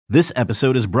This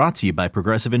episode is brought to you by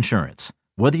Progressive Insurance.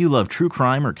 Whether you love true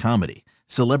crime or comedy,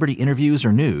 celebrity interviews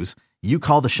or news, you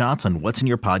call the shots on what's in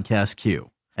your podcast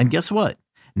queue. And guess what?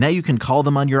 Now you can call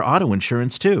them on your auto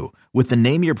insurance too with the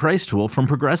Name Your Price tool from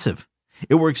Progressive.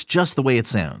 It works just the way it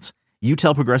sounds. You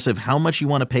tell Progressive how much you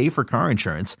want to pay for car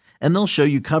insurance, and they'll show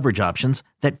you coverage options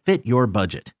that fit your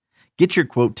budget. Get your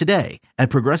quote today at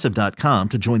Progressive.com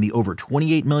to join the over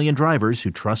 28 million drivers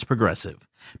who trust Progressive.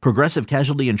 Progressive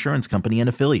Casualty Insurance Company and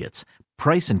Affiliates.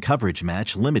 Price and coverage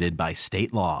match limited by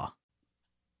state law.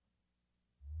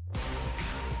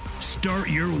 Start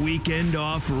your weekend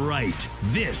off right.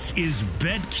 This is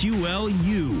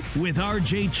BetQLU with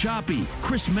RJ Choppy,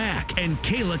 Chris Mack, and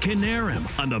Kayla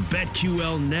Canarum on the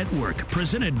BetQL Network,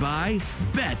 presented by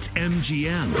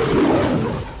BetMGM.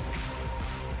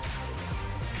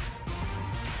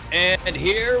 And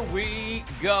here we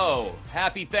go.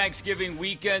 Happy Thanksgiving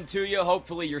weekend to you.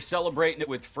 Hopefully you're celebrating it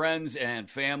with friends and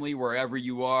family wherever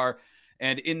you are.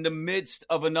 And in the midst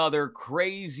of another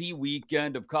crazy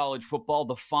weekend of college football,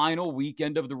 the final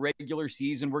weekend of the regular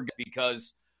season,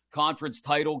 because conference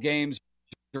title games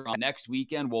are on next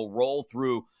weekend. We'll roll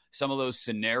through some of those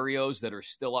scenarios that are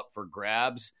still up for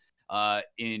grabs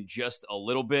in just a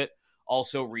little bit.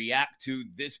 Also react to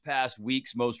this past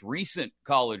week's most recent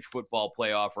college football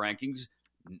playoff rankings.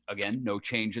 Again, no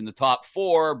change in the top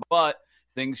four, but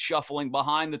things shuffling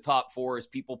behind the top four as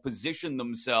people position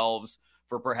themselves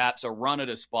for perhaps a run at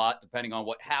a spot, depending on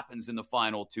what happens in the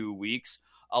final 2 weeks.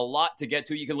 A lot to get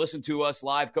to. You can listen to us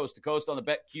live coast to coast on the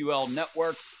BetQL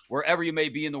Network, wherever you may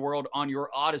be in the world, on your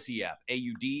Odyssey app,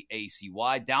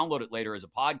 AUDACY. Download it later as a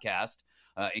podcast.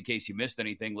 In case you missed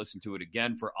anything, listen to it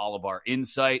again for all of our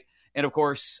insight. And, of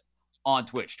course, on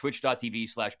Twitch,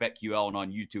 twitch.tv/BetQL, and on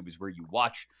YouTube is where you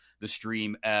watch the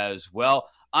stream as well.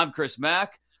 I'm Chris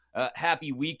Mack.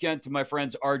 Happy weekend to my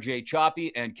friends RJ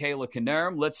Choppy and Kayla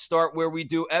Canarum. Let's start where we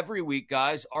do every week,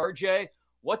 guys. RJ,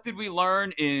 what did we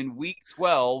learn in week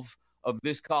 12 of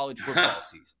this college football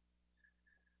season?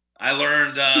 I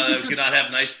learned that we cannot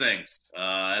have nice things.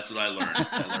 That's what I learned.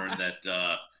 I learned that,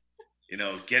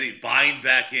 buying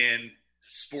back in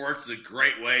sports is a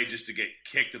great way just to get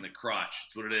kicked in the crotch.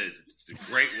 That's what it is. It's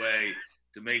a great way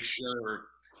to make sure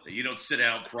that you don't sit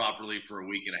down properly for a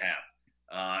week and a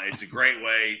half. It's a great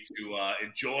way to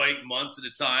enjoy months at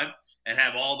a time and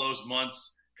have all those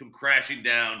months come crashing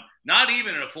down, not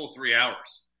even in a full 3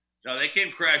 hours. No, they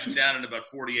came crashing down in about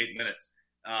 48 minutes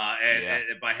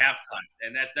and by halftime.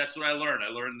 And that's what I learned. I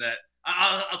learned that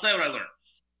I'll tell you what I learned.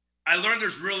 I learned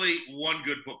there's really one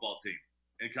good football team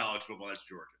in college football. That's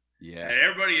Georgia. Yeah. And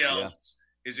everybody else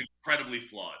is incredibly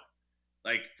flawed.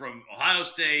 Like from Ohio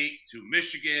State to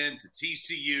Michigan to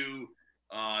TCU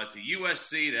to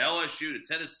USC to LSU to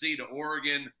Tennessee to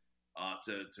Oregon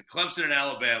to Clemson and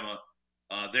Alabama.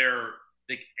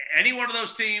 Any one of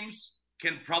those teams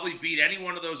can probably beat any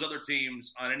one of those other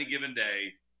teams on any given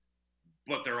day,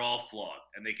 but they're all flawed.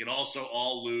 And they can also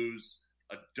all lose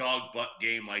a dog butt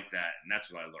game like that. And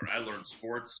that's what I learned. I learned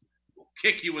sports will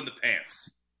kick you in the pants.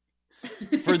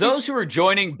 For those who are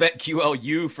joining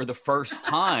BetQLU for the first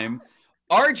time,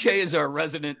 RJ is our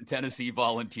resident Tennessee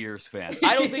Volunteers fan.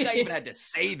 I don't think I even had to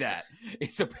say that.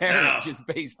 It's apparent just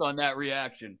based on that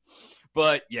reaction.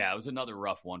 But, yeah, it was another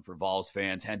rough one for Vols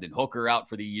fans. Hendon Hooker out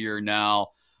for the year now.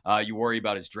 You worry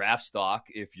about his draft stock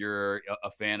if you're a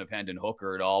fan of Hendon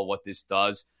Hooker at all, what this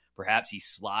does. Perhaps he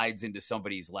slides into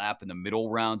somebody's lap in the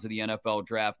middle rounds of the NFL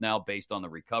draft now based on the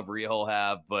recovery he'll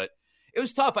have. But it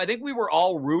was tough. I think we were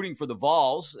all rooting for the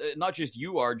Vols, not just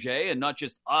you, RJ, and not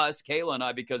just us, Kayla and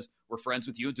I, because we're friends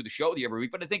with you and do the show with you every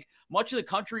week. But I think much of the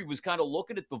country was kind of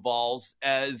looking at the Vols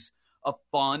as a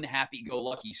fun,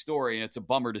 happy-go-lucky story, and it's a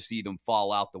bummer to see them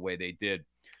fall out the way they did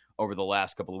over the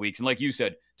last couple of weeks. And like you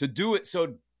said, to do it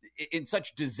so in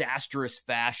such disastrous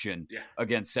fashion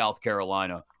against South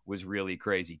Carolina was really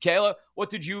crazy. Kayla, what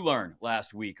did you learn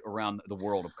last week around the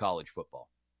world of college football?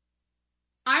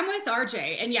 I'm with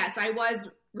RJ, and yes, I was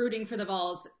rooting for the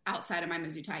Vols outside of my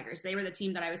Mizzou Tigers. They were the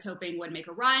team that I was hoping would make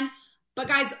a run. But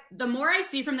guys, the more I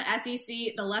see from the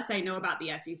SEC, the less I know about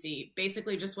the SEC.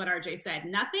 Basically just what RJ said.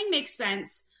 Nothing makes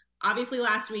sense. Obviously,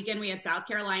 last weekend we had South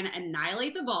Carolina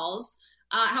annihilate the Vols.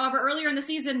 However, earlier in the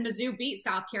season, Mizzou beat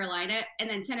South Carolina, and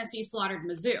then Tennessee slaughtered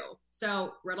Mizzou.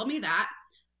 So riddle me that.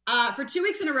 For 2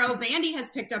 weeks in a row, Vandy has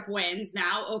picked up wins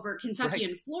now over Kentucky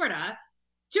and Florida.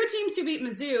 Two teams who beat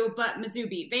Mizzou, but Mizzou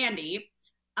beat Vandy.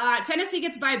 Tennessee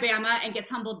gets by Bama and gets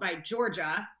humbled by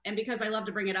Georgia. And because I love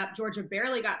to bring it up, Georgia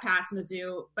barely got past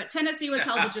Mizzou, but Tennessee was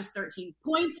held to just 13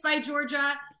 points by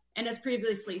Georgia. And as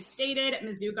previously stated,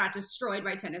 Mizzou got destroyed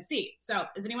by Tennessee. So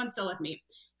is anyone still with me?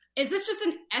 Is this just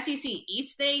an SEC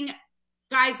East thing?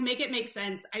 guys, make it make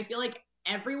sense. I feel like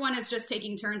everyone is just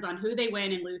taking turns on who they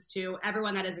win and lose to.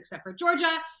 Everyone that is except for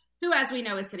Georgia, who, as we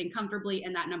know, is sitting comfortably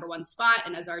in that number one spot.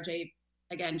 And as RJ,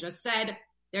 again, just said,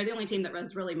 they're the only team that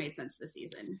has really made sense this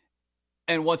season.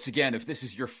 And once again, if this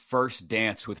is your first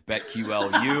dance with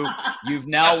BetQL, you've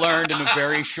now learned in a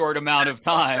very short amount of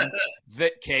time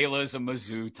that Kayla's a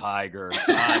Mizzou Tiger.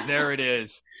 There it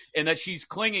is. And that she's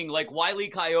clinging like Wile E.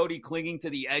 Coyote clinging to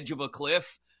the edge of a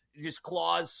cliff, just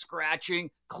claws scratching,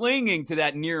 clinging to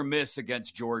that near miss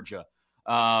against Georgia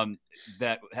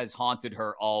that has haunted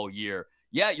her all year.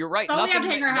 Yeah, you're right. Nothing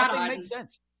makes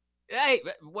sense. Hey,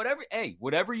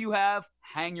 whatever you have,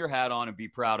 hang your hat on and be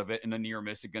proud of it in a near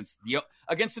miss against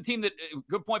the team that,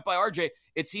 good point by RJ,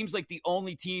 it seems like the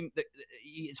only team that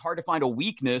it's hard to find a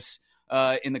weakness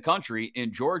in the country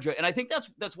in Georgia. And I think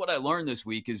that's what I learned this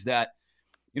week is that,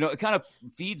 it kind of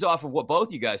feeds off of what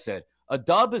both you guys said. A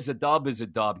dub is a dub is a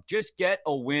dub. Just get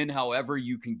a win however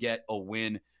you can get a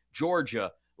win.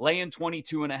 Georgia laying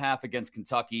 22.5 against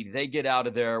Kentucky. They get out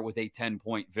of there with a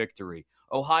 10-point victory.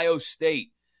 Ohio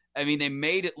State, they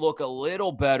made it look a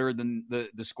little better than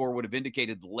the score would have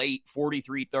indicated late,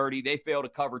 43-30. They failed to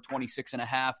cover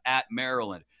 26.5 at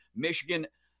Maryland. Michigan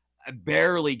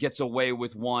barely gets away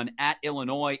with one at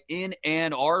Illinois in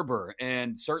Ann Arbor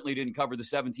and certainly didn't cover the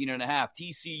 17.5.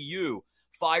 TCU,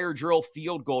 fire drill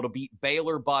field goal to beat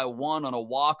Baylor by 1 on a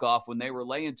walk-off when they were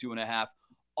laying 2.5.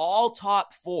 All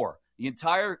top 4, the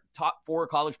entire top 4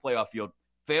 college playoff field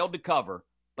failed to cover,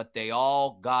 but they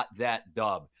all got that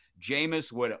dub.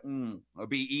 Jameis would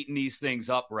be eating these things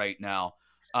up right now.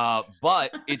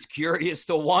 But it's curious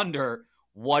to wonder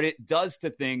what it does to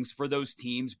things for those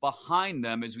teams behind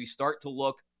them as we start to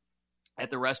look at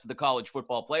the rest of the college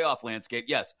football playoff landscape.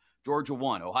 Yes, Georgia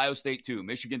 1, Ohio State 2,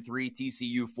 Michigan 3,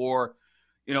 TCU 4.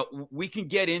 We can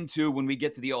get into when we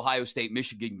get to the Ohio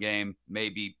State-Michigan game,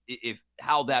 maybe if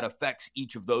how that affects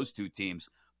each of those two teams.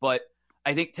 But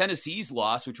I think Tennessee's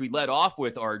loss, which we led off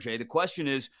with, RJ, the question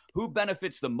is who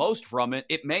benefits the most from it?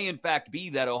 It may, in fact,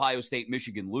 be that Ohio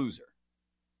State-Michigan loser.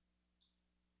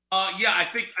 Yeah, I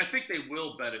think they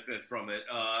will benefit from it,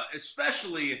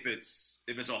 especially if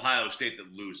it's Ohio State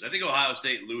that loses. I think Ohio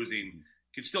State losing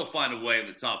can still find a way in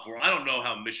the top 4. I don't know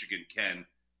how Michigan can.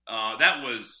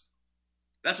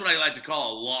 That's what I like to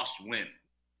call a lost win.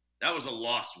 That was a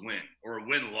lost win, or a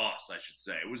win-loss, I should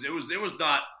say. It was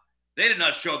not. They did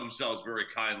not show themselves very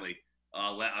kindly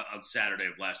on Saturday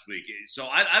of last week. So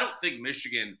I don't think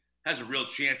Michigan has a real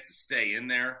chance to stay in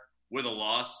there with a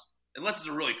loss, unless it's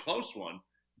a really close one.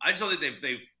 I just don't think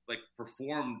they've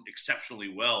performed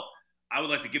exceptionally well. I would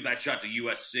like to give that shot to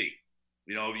USC.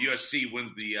 If USC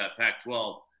wins the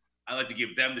Pac-12, I'd like to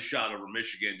give them the shot over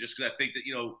Michigan, just because I think that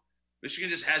Michigan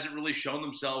just hasn't really shown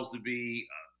themselves to be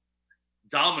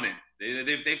dominant.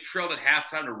 They've trailed at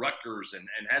halftime to Rutgers and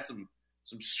had some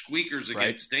squeakers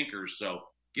against stinkers. So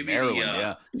give me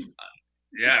Maryland,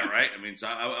 yeah, right. So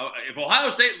if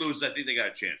Ohio State loses, I think they got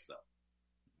a chance, though.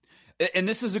 And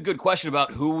this is a good question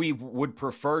about who we would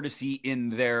prefer to see in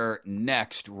there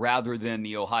next rather than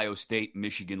the Ohio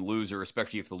State-Michigan loser,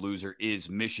 especially if the loser is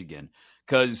Michigan.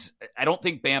 Because I don't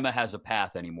think Bama has a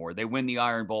path anymore. They win the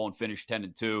Iron Bowl and finish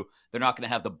 10-2. They're not going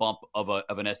to have the bump of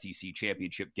an SEC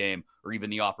championship game or even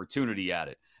the opportunity at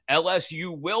it.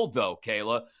 LSU will, though,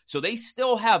 Kayla. So they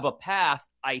still have a path,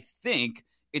 I think.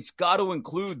 It's got to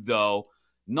include, though,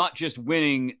 not just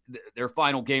winning their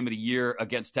final game of the year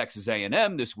against Texas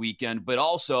A&M this weekend, but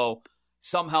also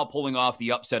somehow pulling off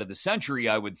the upset of the century,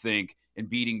 I would think, and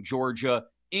beating Georgia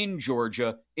in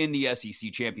the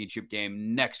SEC championship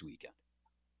game next weekend.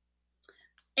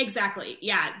 Exactly.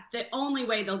 Yeah. The only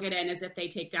way they'll get in is if they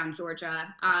take down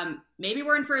Georgia. Maybe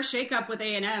we're in for a shakeup with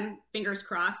A&M, fingers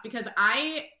crossed, because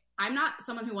I'm not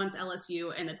someone who wants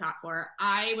LSU in the top 4.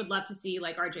 I would love to see,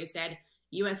 like RJ said,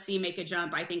 USC make a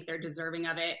jump. I think they're deserving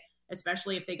of it,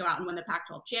 especially if they go out and win the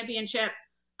Pac-12 championship.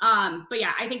 But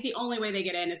yeah, I think the only way they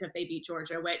get in is if they beat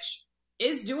Georgia, which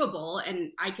is doable.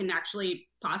 And I can actually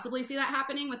possibly see that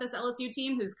happening with this LSU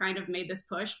team who's kind of made this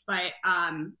push, but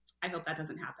I hope that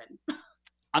doesn't happen.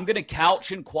 I'm going to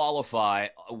couch and qualify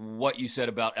what you said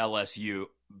about LSU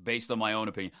based on my own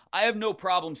opinion. I have no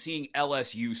problem seeing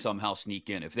LSU somehow sneak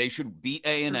in. If they should beat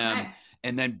A&M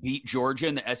and then beat Georgia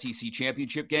in the SEC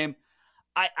championship game,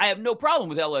 I have no problem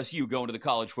with LSU going to the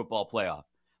college football playoff.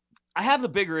 I have the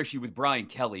bigger issue with Brian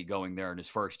Kelly going there in his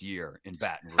first year in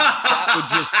Baton Rouge.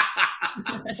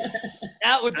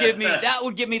 That would give me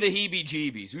the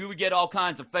heebie-jeebies. We would get all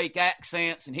kinds of fake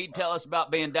accents, and he'd tell us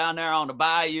about being down there on the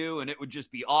bayou, and it would just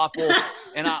be awful.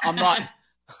 And I'm not.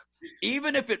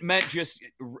 Even if it meant just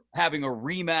having a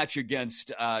rematch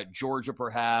against Georgia,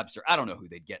 perhaps, or I don't know who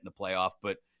they'd get in the playoff,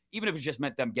 but even if it just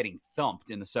meant them getting thumped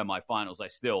in the semifinals, I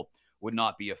still would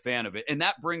not be a fan of it. And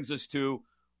that brings us to,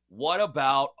 what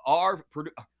about our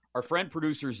friend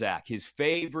producer Zach, his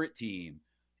favorite team,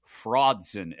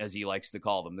 Fraudson, as he likes to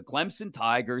call them. The Clemson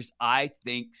Tigers, I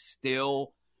think,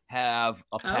 still have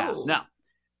a path. Oh. Now,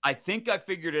 I think I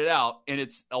figured it out, and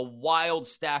it's a wild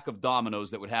stack of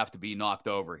dominoes that would have to be knocked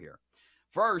over here.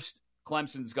 First,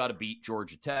 Clemson's got to beat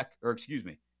Georgia Tech, or excuse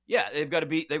me. Yeah, they've got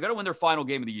to win their final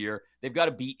game of the year. They've got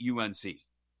to beat UNC.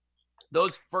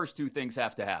 Those first two things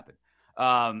have to happen.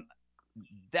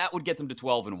 That would get them to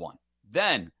 12-1.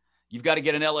 Then you've got to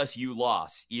get an LSU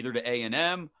loss, either to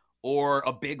A&M or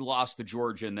a big loss to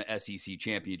Georgia in the SEC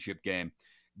championship game.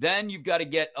 Then you've got to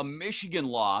get a Michigan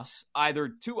loss, either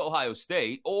to Ohio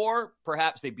State, or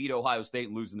perhaps they beat Ohio State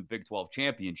and lose in the Big 12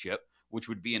 championship, which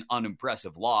would be an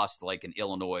unimpressive loss to like an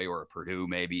Illinois or a Purdue,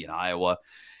 maybe in Iowa.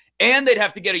 And they'd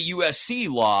have to get a USC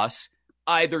loss,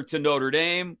 either to Notre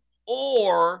Dame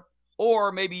or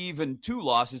maybe even two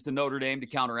losses to Notre Dame to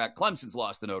counteract Clemson's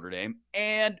loss to Notre Dame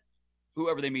and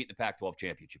whoever they meet in the Pac-12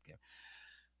 championship game.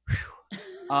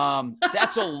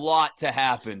 That's a lot to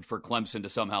happen for Clemson to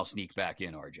somehow sneak back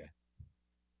in, RJ.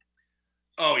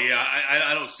 Oh, yeah.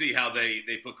 I don't see how they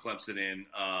put Clemson in.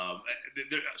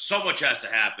 So much has to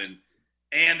happen,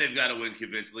 and they've got to win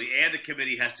convincingly, and the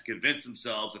committee has to convince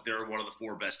themselves that they're one of the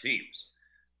four best teams.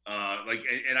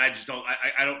 And I just don't.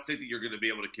 I don't think that you're going to be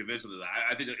able to convince them of that.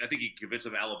 I think you can convince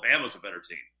them Alabama's a better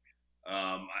team.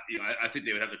 I think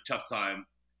they would have a tough time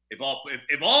if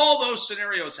all those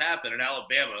scenarios happen and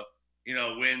Alabama,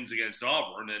 wins against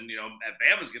Auburn, and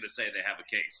Alabama's going to say they have a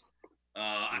case.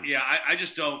 I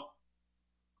just don't.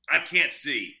 I can't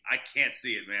see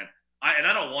it, man.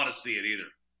 I don't want to see it either.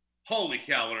 Holy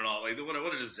cow!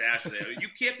 What a disaster! You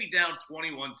can't be down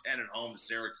 21-10 at home to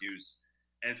Syracuse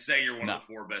and say you're one of the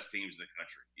four best teams in the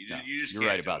country. You just you're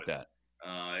can't right about that.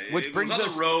 Which brings us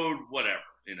on the road, whatever,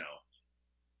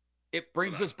 It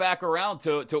brings us back around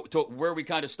to where we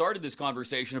kind of started this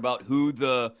conversation about who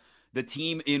the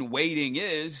team in waiting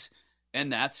is,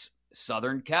 and that's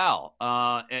Southern Cal.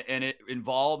 And it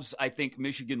involves, I think,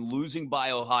 Michigan losing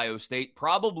by Ohio State,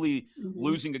 probably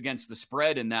losing against the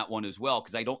spread in that one as well,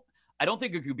 because I don't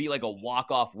think it could be like a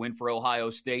walk-off win for Ohio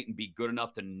State and be good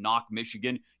enough to knock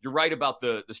Michigan. You're right about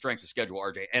the strength of schedule,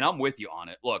 RJ, and I'm with you on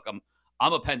it. Look, I'm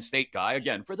a Penn State guy.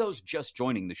 Again, for those just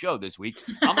joining the show this week,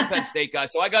 I'm a Penn State guy,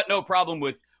 so I got no problem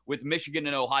with Michigan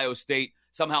and Ohio State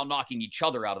somehow knocking each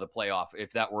other out of the playoff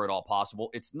if that were at all possible.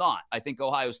 It's not. I think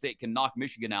Ohio State can knock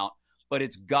Michigan out, but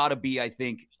it's got to be, I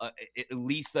think, at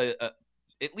least a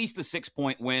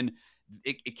 6-point win.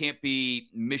 It can't be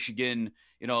Michigan,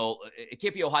 it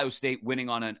can't be Ohio State winning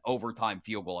on an overtime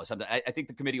field goal or something. I think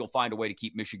the committee will find a way to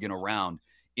keep Michigan around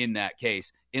in that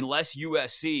case, unless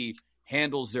USC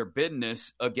handles their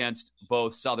business against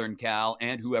both Southern Cal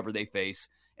and whoever they face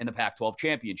in the Pac-12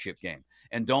 championship game.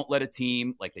 And don't let a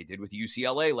team like they did with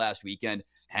UCLA last weekend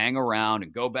hang around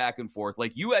and go back and forth.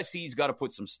 Like USC's got to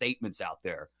put some statements out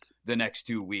there the next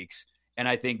 2 weeks. And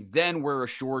I think then we're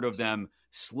assured of them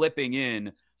slipping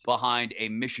in behind a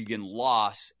Michigan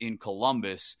loss in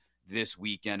Columbus this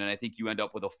weekend. And I think you end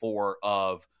up with a 4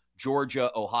 of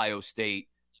Georgia, Ohio State,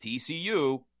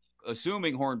 TCU,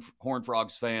 assuming Horned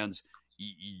Frogs fans,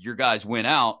 your guys win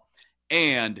out,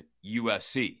 and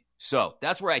USC. So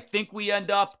that's where I think we end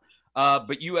up.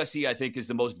 But USC, I think, is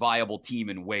the most viable team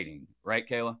in waiting. Right,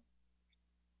 Kayla?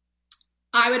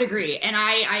 I would agree. And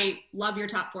I love your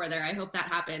top 4 there. I hope that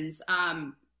happens.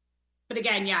 But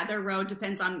again, yeah, their road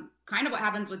depends on kind of what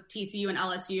happens with TCU and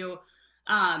LSU.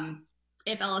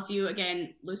 If LSU,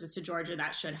 again, loses to Georgia,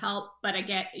 that should help. But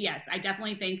again, yes, I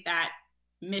definitely think that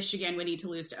Michigan would need to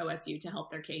lose to OSU to help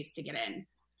their case to get in.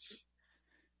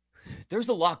 There's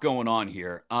a lot going on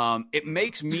here. It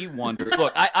makes me wonder.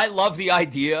 Look, I love the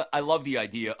idea. I love the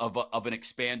idea of an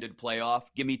expanded playoff.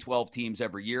 Give me 12 teams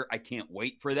every year. I can't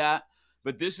wait for that.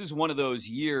 But this is one of those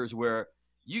years where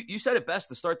you said it best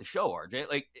to start the show, RJ.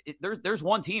 Like there's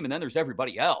one team and then there's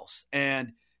everybody else.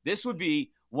 And this would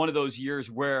be one of those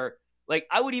years where, like,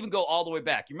 I would even go all the way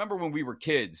back. You remember when we were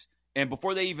kids and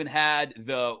before they even had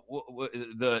the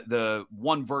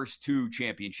 1-2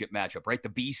 championship matchup, right? The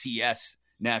BCS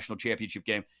national championship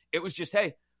game. It was just,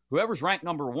 hey, whoever's ranked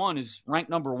number 1 is ranked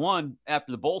number 1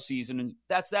 after the bowl season, and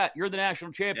that's that. You're the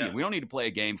national champion. Yeah. We don't need to play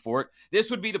a game for it. This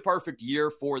would be the perfect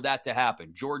year for that to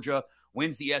happen. Georgia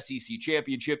wins the SEC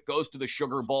championship, goes to the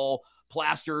Sugar Bowl,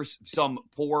 plasters some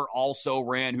poor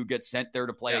also-ran who gets sent there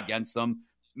to play against them.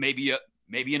 Maybe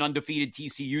an undefeated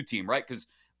TCU team, right? Because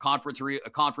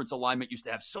conference alignment used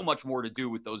to have so much more to do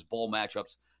with those bowl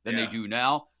matchups than they do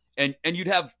now. And you'd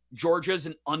have Georgia as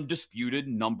an undisputed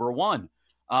number 1.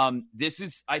 This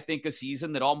is, I think, a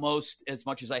season that almost, as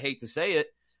much as I hate to say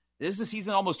it, this is a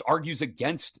season that almost argues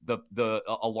against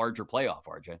a larger playoff,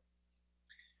 RJ.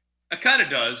 It kind of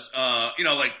does.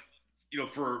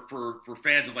 For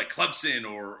fans of like Clemson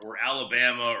or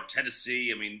Alabama or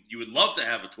Tennessee, I mean, you would love to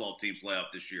have a 12-team playoff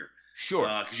this year. Sure.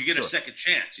 Because you get a second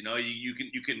chance. You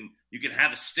can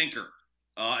have a stinker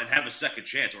and have a second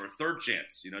chance or a third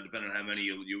chance, depending on how many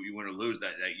you win or lose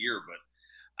that year. But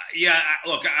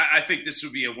I think this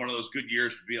would be one of those good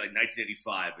years to be like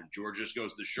 1985, and Georgia just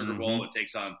goes to the Sugar Bowl and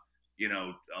takes on,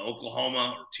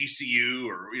 Oklahoma or TCU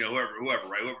or whoever,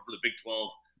 right? Whoever for the Big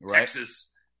 12, right.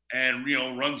 Texas, and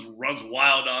runs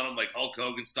wild on them like Hulk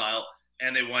Hogan style,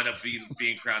 and they wind up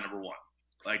being crowned number one.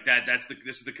 Like that.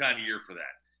 This is the kind of year for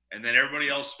that. And then everybody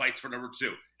else fights for number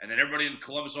two, and then everybody in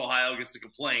Columbus, Ohio, gets to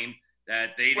complain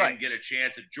that they didn't get a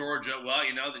chance at Georgia. Well,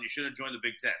 then you should have joined the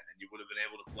Big Ten, and you would have been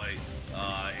able to play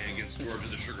against Georgia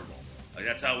in the Sugar Bowl. Like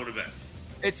that's how it would have been.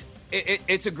 It's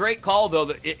a great call,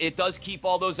 though. It does keep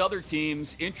all those other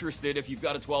teams interested. If you've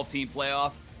got a 12-team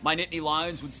playoff, my Nittany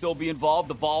Lions would still be involved.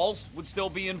 The Vols would still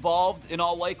be involved in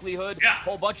all likelihood. Yeah. A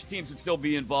whole bunch of teams would still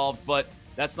be involved, but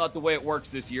that's not the way it works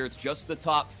this year. It's just the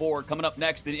top four. Coming up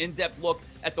next, an in-depth look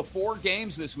at the 4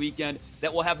 games this weekend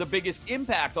that will have the biggest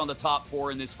impact on the top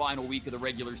 4 in this final week of the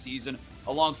regular season.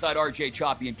 Alongside RJ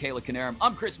Choppy and Kayla Canarum,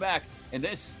 I'm Chris Mack, and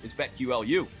this is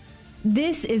BetQLU.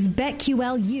 This is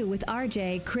BetQLU with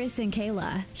RJ, Chris, and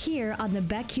Kayla, here on the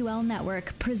BetQL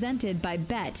Network, presented by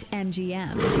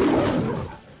BetMGM.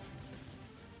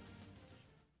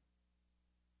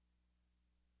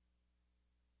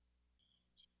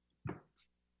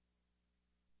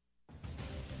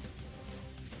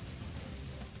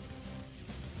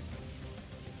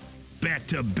 Back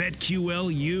to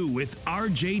BetQLU with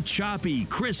RJ Choppy,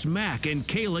 Chris Mack, and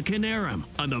Kayla Canarum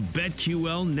on the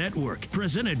BetQL Network,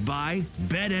 presented by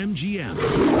BetMGM.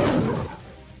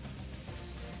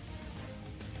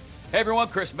 Hey everyone,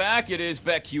 Chris Mack. It is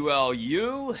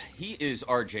BetQLU. He is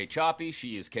RJ Choppy.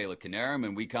 She is Kayla Canarum,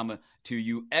 and we come to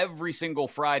you every single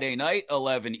Friday night,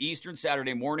 11 Eastern,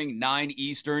 Saturday morning, 9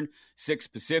 Eastern, 6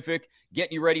 Pacific,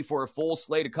 getting you ready for a full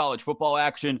slate of college football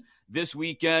action this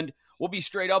weekend. We'll be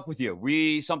straight up with you.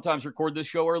 We sometimes record this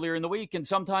show earlier in the week, and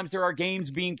sometimes there are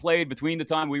games being played between the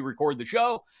time we record the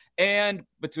show and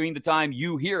between the time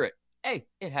you hear it. Hey,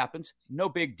 it happens. No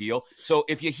big deal. So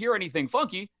if you hear anything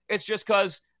funky, it's just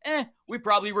because, we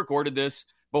probably recorded this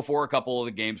before a couple of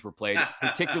the games were played,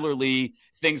 particularly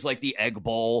things like the Egg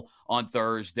Bowl on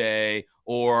Thursday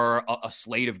or a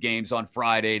slate of games on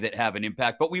Friday that have an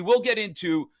impact. But we will get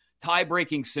into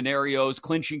tie-breaking scenarios,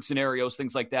 clinching scenarios,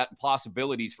 things like that, and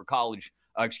possibilities for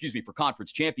for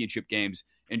conference championship games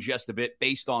in just a bit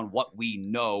based on what we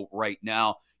know right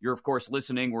now. You're, of course,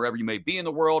 listening wherever you may be in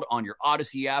the world on your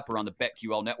Odyssey app or on the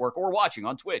BetQL network or watching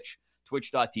on Twitch,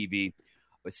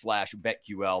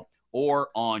 twitch.tv/BetQL or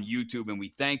on YouTube, and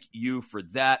we thank you for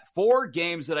that. 4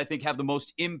 games that I think have the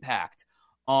most impact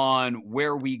on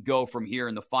where we go from here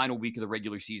in the final week of the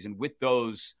regular season with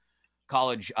those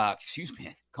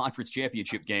conference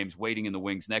championship games waiting in the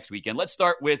wings next weekend. Let's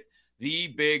start with the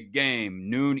big game,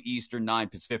 noon Eastern, 9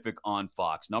 Pacific on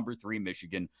Fox. Number 3,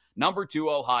 Michigan. Number 2,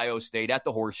 Ohio State at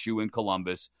the Horseshoe in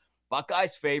Columbus.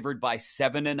 Buckeyes favored by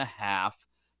 7.5.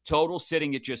 Total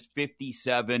sitting at just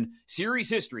 57. Series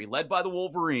history led by the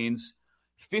Wolverines,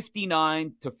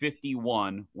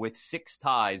 59-51 with 6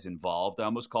 ties involved. I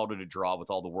almost called it a draw with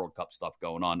all the World Cup stuff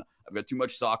going on. I've got too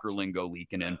much soccer lingo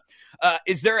leaking in.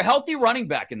 Is there a healthy running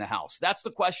back in the house? That's the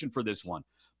question for this one.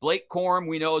 Blake Corum,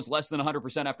 we know, is less than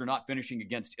 100% after not finishing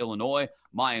against Illinois.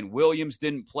 Mayan Williams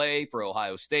didn't play for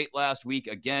Ohio State last week.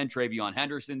 Again, Travion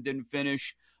Henderson didn't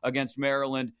finish against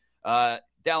Maryland.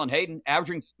 Dallin Hayden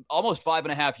averaging almost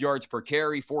 5.5 yards per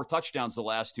carry, 4 touchdowns the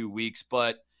last 2 weeks,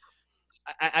 but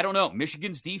I don't know.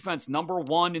 Michigan's defense, number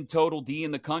 1 in total D in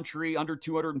the country, under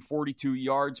 242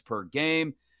 yards per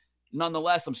game.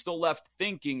 Nonetheless, I'm still left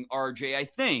thinking, RJ, I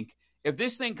think if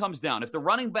this thing comes down, if the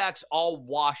running backs all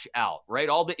wash out, right,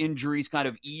 all the injuries kind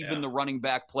of even the running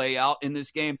back play out in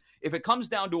this game, if it comes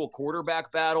down to a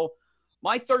quarterback battle,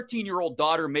 my 13-year-old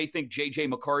daughter may think J.J.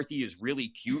 McCarthy is really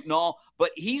cute and all, but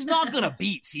he's not going to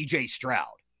beat C.J. Stroud.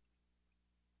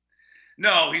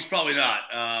 No, he's probably not.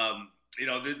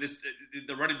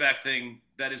 The running back thing,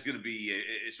 that is going to be,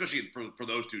 especially for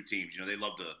those two teams, they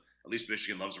love to, at least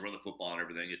Michigan loves to run the football and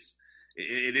everything.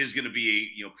 It is going to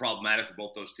be, problematic for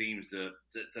both those teams to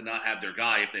not have their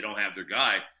guy if they don't have their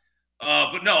guy.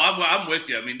 But no, I'm with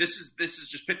you. I mean, this is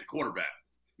just pick the quarterback.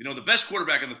 The best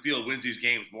quarterback in the field wins these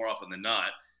games more often than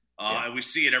not. And we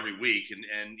see it every week. And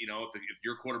if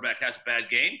your quarterback has a bad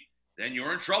game, then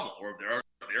you're in trouble. Or if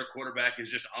their quarterback is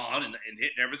just on and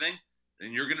hitting everything,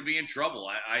 then you're going to be in trouble.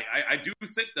 I do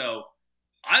think, though,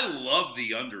 I love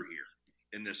the under here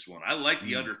in this one. I like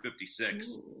the under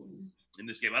 56 in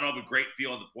this game. I don't have a great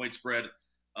feel on the point spread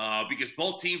because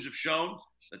both teams have shown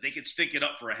that they can stink it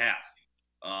up for a half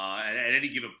at any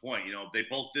given point. They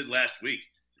both did last week.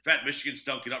 In fact, Michigan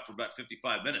stunk it up for about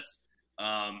 55 minutes.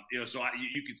 So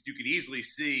you could easily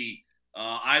see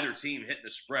either team hitting the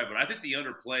spread, but I think the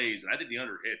under plays, and I think the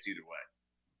under hits either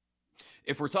way.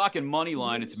 If we're talking money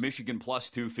line, it's Michigan plus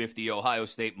 250, Ohio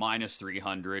State minus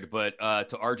 300. But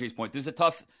to RJ's point, this is a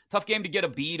tough game to get a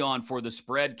beat on for the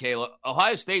spread, Kayla.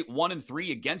 Ohio State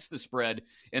 1-3 against the spread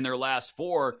in their last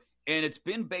 4, and it's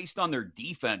been based on their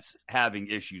defense having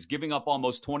issues, giving up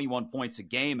almost 21 points a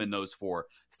game in those 4,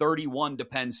 31 to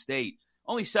Penn State,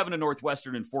 only 7 to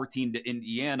Northwestern and 14 to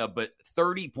Indiana, but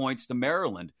 30 points to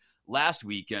Maryland last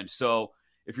weekend. So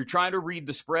if you're trying to read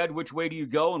the spread, which way do you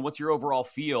go, and what's your overall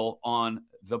feel on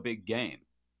the big game?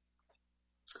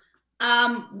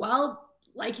 Well,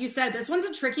 like you said, this one's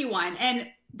a tricky one. And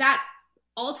that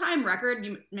all-time record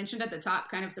you mentioned at the top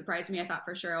kind of surprised me. I thought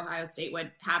for sure Ohio State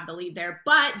would have the lead there.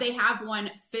 But they have won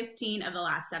 15 of the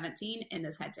last 17 in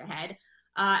this head-to-head.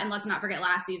 And let's not forget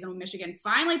last season when Michigan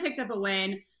finally picked up a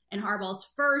win in Harbaugh's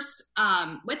first.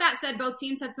 With that said, both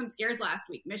teams had some scares last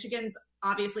week. Michigan's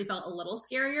obviously felt a little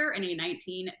scarier in a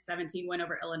 19-17 win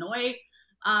over Illinois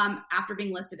after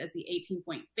being listed as the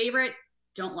 18-point favorite.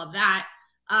 Don't love that.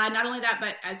 Not only that,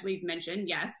 but as we've mentioned,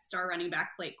 yes, star running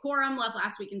back Blake Corum left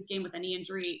last weekend's game with a knee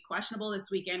injury, questionable this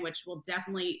weekend, which will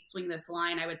definitely swing this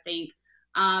line, I would think.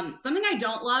 Something I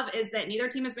don't love is that neither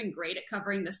team has been great at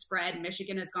covering the spread.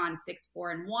 Michigan has gone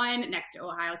 6-4-1 next to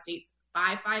Ohio State's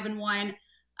 5-5-1.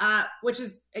 Which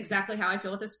is exactly how I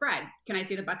feel with the spread. Can I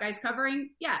see the Buckeyes covering?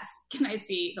 Yes. Can I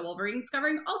see the Wolverines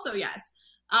covering? Also, yes.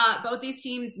 Both these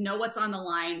teams know what's on the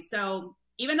line. So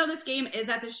even though this game is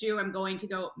at the shoe, I'm going to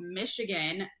go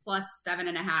Michigan plus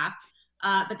 7.5.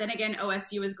 But then again,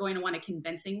 OSU is going to want a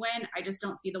convincing win. I just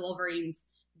don't see the Wolverines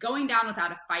going down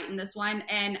without a fight in this one.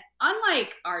 And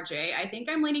unlike RJ, I think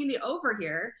I'm leaning the over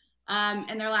here.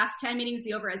 In their last 10 meetings,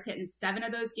 the over has hit in 7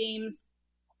 of those games.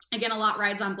 Again, a lot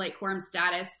rides on Blake Corum's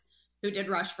status, who did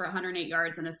rush for 108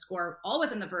 yards and a score all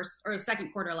within the first or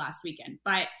second quarter last weekend.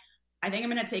 But I think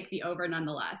I'm going to take the over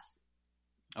nonetheless.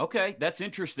 Okay, that's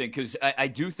interesting because I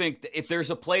do think that if there's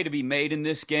a play to be made in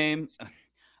this game,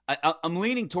 I'm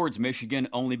leaning towards Michigan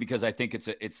only because I think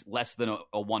it's less than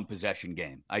a one-possession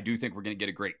game. I do think we're going to get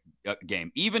a great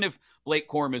game, even if Blake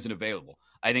Corum isn't available.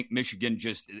 I think Michigan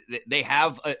they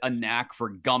have a knack for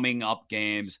gumming up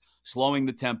games, slowing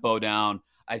the tempo down.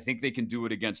 I think they can do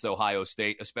it against Ohio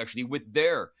State, especially with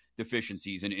their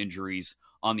deficiencies and injuries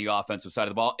on the offensive side of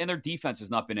the ball. And their defense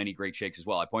has not been any great shakes as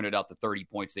well. I pointed out the 30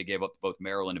 points they gave up to both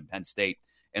Maryland and Penn State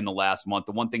in the last month.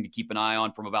 The one thing to keep an eye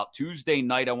on from about Tuesday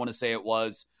night, I want to say it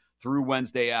was, through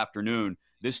Wednesday afternoon,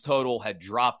 this total had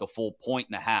dropped a full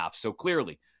 1.5. So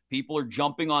clearly, people are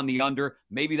jumping on the under.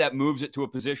 Maybe that moves it to a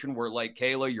position where, like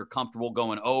Kayla, you're comfortable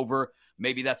going over.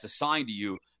 Maybe that's a sign to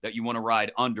you that you want to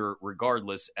ride under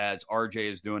regardless, as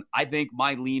RJ is doing. I think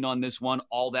my lean on this one,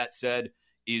 all that said,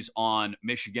 is on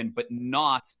Michigan, but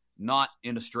not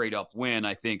in a straight-up win.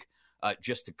 I think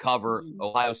just to cover,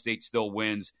 Ohio State still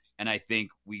wins, and I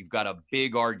think we've got a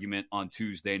big argument on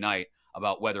Tuesday night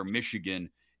about whether Michigan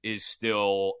is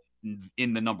still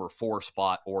in the number 4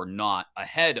 spot or not,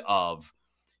 ahead of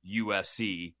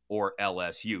USC or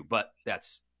LSU, but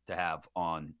that's to have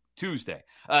on Tuesday.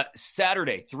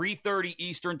 Saturday, 3:30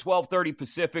 Eastern, 12:30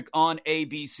 Pacific on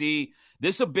ABC.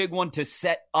 This is a big one to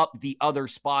set up the other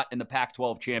spot in the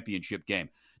Pac-12 championship game.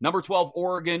 Number 12,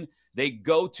 Oregon. They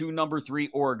go to number 3,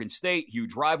 Oregon State.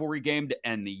 Huge rivalry game to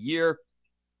end the year.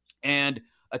 And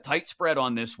a tight spread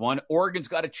on this one. Oregon's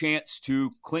got a chance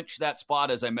to clinch that spot,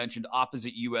 as I mentioned,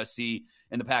 opposite USC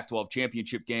in the Pac-12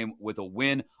 championship game with a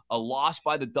win. A loss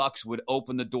by the Ducks would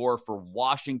open the door for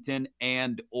Washington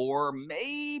and or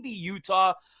maybe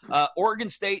Utah. Oregon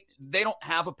State, they don't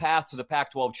have a path to the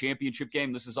Pac-12 championship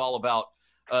game. This is all about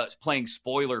playing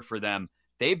spoiler for them.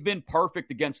 They've been perfect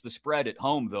against the spread at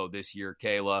home, though, this year,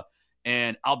 Kayla.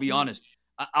 And I'll be honest,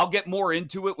 I'll get more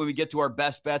into it when we get to our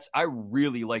best bets. I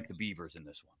really like the Beavers in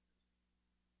this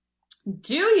one.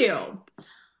 Do you?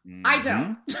 Mm-hmm. I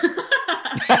don't.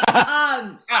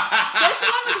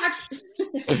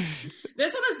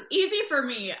 This one was easy for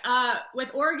me. With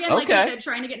Oregon, like you said,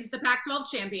 trying to get into the Pac-12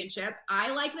 championship.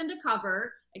 I like them to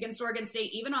cover against Oregon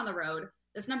State, even on the road.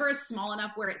 This number is small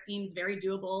enough where it seems very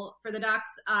doable for the Ducks.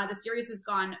 The series has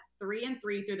gone 3-3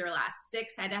 through their last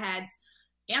 6 head-to-heads.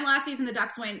 And last season, the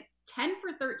Ducks went 10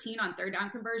 for 13 on third down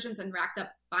conversions and racked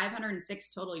up 506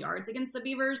 total yards against the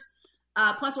Beavers.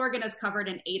 Plus, Oregon has covered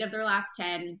in 8 of their last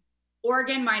 10.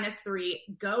 Oregon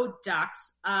 -3. Go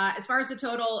Ducks. As far as the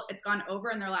total, it's gone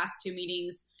over in their last 2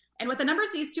 meetings. And with the numbers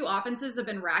these two offenses have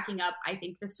been racking up, I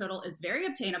think this total is very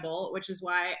obtainable, which is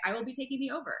why I will be taking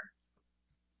the over.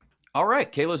 All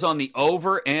right. Kayla's on the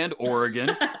over and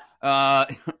Oregon.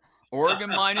 Oregon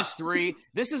 -3.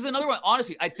 This is another one.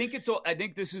 Honestly, I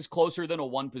think this is closer than a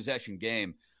 1-possession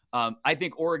game. I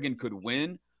think Oregon could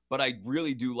win, but I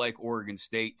really do like Oregon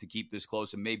State to keep this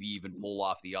close and maybe even pull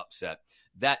off the upset.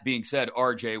 That being said,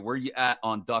 RJ, where are you at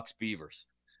on Ducks Beavers?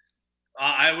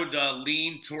 I would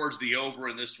lean towards the over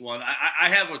in this one. I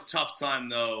have a tough time,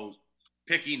 though,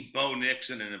 picking Bo Nix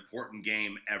in an important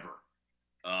game ever.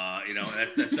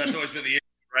 That's always been the issue,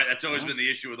 right? That's always been the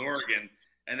issue with Oregon.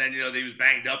 And then, he was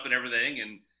banged up and everything.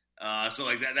 And so,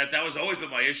 like, that was always been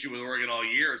my issue with Oregon all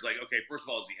year. It's like, okay, first of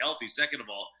all, is he healthy? Second of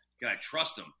all, can I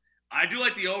trust him? I do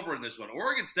like the over in this one.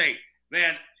 Oregon State,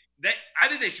 man, I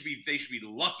think they should be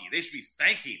lucky. They should be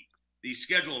thanking these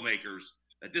schedule makers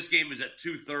that this game is at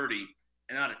 2:30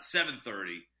 and not at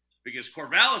 7:30, because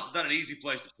Corvallis is not an easy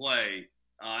place to play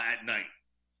at night.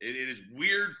 It is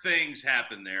weird things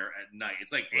happen there at night.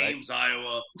 It's like Ames,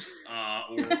 Iowa,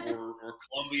 or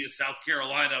Columbia, South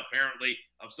Carolina. Apparently,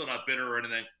 I'm still not bitter or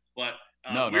anything, but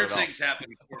weird things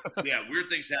happen. Weird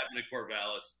things happen in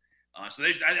Corvallis. So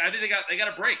I think they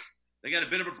got a break. They got a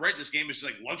bit of a break. This game is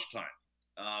like lunchtime.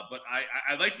 But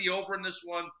I like the over in this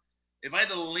one. If I had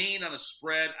to lean on a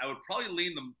spread, I would probably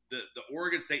lean the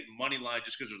Oregon State money line,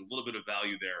 just because there's a little bit of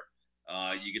value there.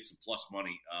 You get some plus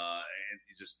money, and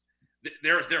you just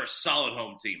they're a solid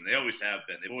home team. They always have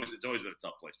been. It's always been a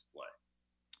tough place to play.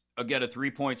 Again, a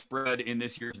 3-point spread in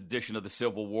this year's edition of the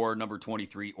Civil War. Number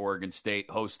 23, Oregon State,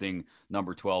 hosting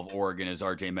number 12, Oregon, as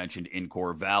RJ mentioned, in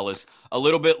Corvallis. A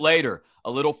little bit later,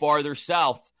 a little farther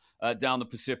south, down the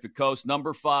Pacific Coast,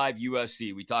 number 5,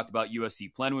 USC. We talked about USC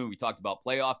Plenwin. We talked about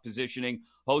playoff positioning,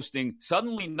 hosting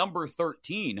suddenly number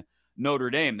 13,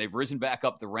 Notre Dame. They've risen back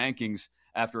up the rankings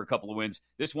after a couple of wins.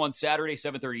 This one, Saturday,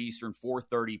 7:30 Eastern,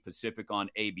 4:30 Pacific on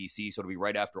ABC. So it'll be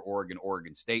right after Oregon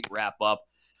State wrap up.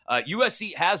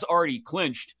 USC has already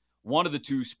clinched one of the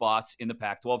 2 spots in the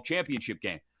Pac-12 championship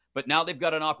game. But now they've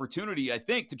got an opportunity, I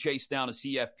think, to chase down a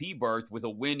CFP berth with a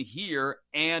win here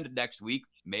and next week,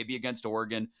 maybe against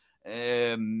Oregon,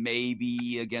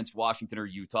 maybe against Washington or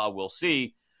Utah. We'll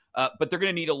see. But they're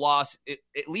going to need a loss,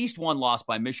 at least one loss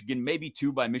by Michigan, maybe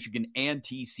 2 by Michigan and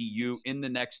TCU in the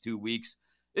next 2 weeks.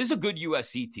 This is a good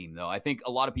USC team, though. I think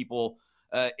a lot of people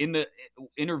in the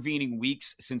intervening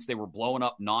weeks since they were blowing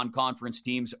up non-conference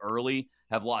teams early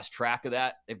have lost track of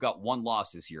that. They've got 1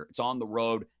 loss this year. It's on the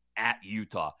road at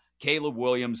Utah. Caleb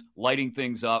Williams lighting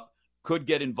things up, could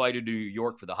get invited to New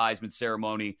York for the Heisman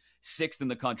ceremony. 6th in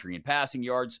the country in passing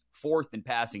yards, 4th in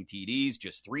passing TDs,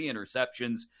 just 3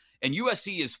 interceptions. And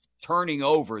USC is turning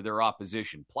over their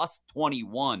opposition, plus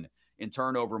 21 in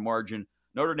turnover margin.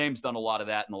 Notre Dame's done a lot of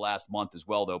that in the last month as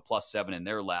well, though, plus 7 in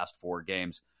their last 4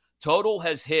 games. Total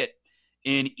has hit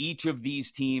in each of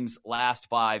these teams' last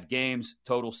 5 games.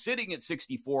 Total sitting at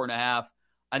 64.5.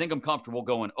 I think I'm comfortable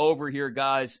going over here,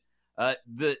 guys.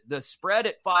 The spread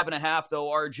at 5.5, though,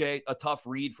 RJ, a tough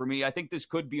read for me. I think this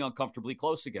could be uncomfortably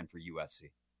close again for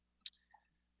USC.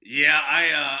 Yeah,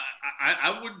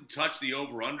 I wouldn't touch the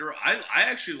over/under. I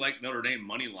actually like Notre Dame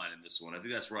money line in this one. I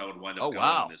think that's where I would wind up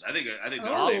going in this. I think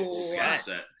Notre Dame will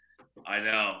sunset. I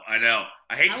know.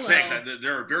 I hate to say it,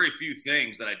 there are very few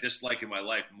things that I dislike in my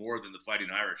life more than the Fighting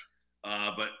Irish.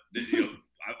 But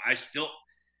I still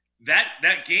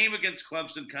that game against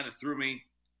Clemson kind of threw me.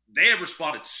 They have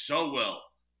responded so well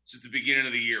since the beginning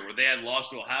of the year, where they had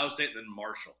lost to Ohio State and then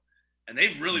Marshall. And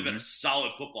they've really been a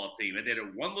solid football team. And they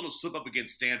had one little slip up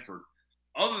against Stanford.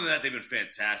 Other than that, they've been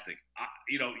fantastic.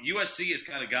 USC has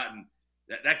kind of gotten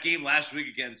that game last week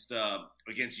against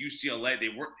UCLA. They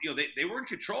were in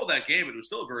control of that game, but it was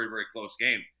still a very, very close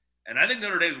game. And I think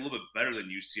Notre Dame is a little bit better than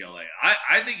UCLA.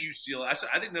 I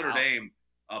think Notre Dame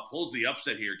pulls the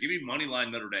upset here. Give me money line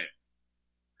Notre Dame.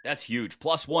 That's huge.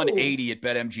 Plus 180 at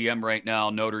BetMGM right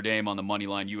now. Notre Dame on the money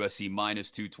line. USC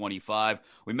minus 225.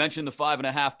 We mentioned the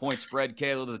 5.5-point spread,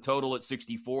 Kayla. The total at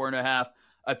 64.5.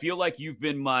 I feel like you've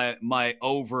been my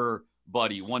over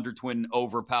buddy. Wonder Twin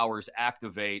overpowers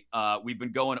activate. We've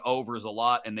been going overs a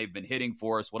lot, and they've been hitting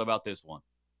for us. What about this one?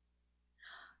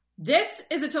 This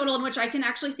is a total in which I can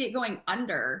actually see it going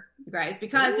under, you guys,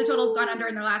 because the total's gone under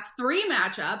in their last 3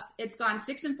 matchups. It's gone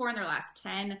 6-4 in their last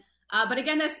 10. But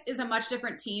again, this is a much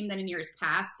different team than in years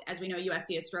past. As we know,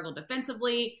 USC has struggled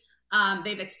defensively.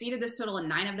 They've exceeded this total in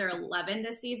 9 of their 11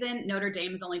 this season. Notre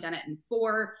Dame has only done it in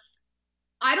 4.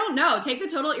 I don't know. Take the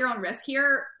total at your own risk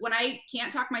here. When I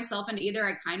can't talk myself into either,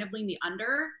 I kind of lean the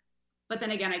under. but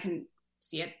then again, I can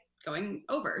see it going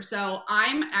over. So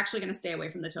I'm actually going to stay away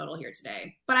from the total here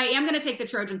today, but I am going to take the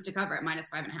Trojans to cover at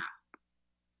 -5.5.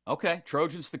 Okay,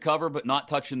 Trojans to cover, but not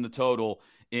touching the total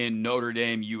in Notre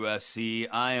Dame USC.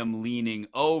 I am leaning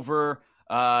over,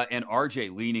 and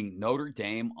RJ leaning Notre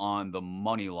Dame on the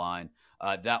money line.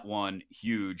 That one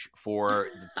huge for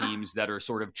the teams that are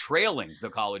sort of trailing the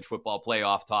college football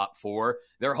playoff top four.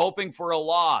 They're hoping for a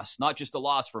loss, not just a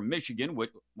loss from Michigan,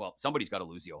 which, well, somebody's got to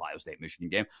lose the Ohio State-Michigan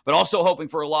game, but also hoping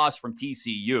for a loss from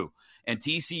TCU. And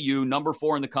TCU, number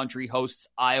 4 in the country, hosts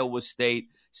Iowa State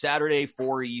Saturday,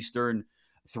 4 Eastern,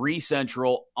 3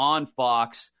 Central on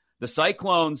Fox. The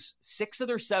Cyclones, 6 of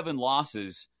their 7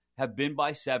 losses have been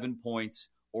by 7 points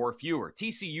or fewer.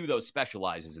 TCU, though,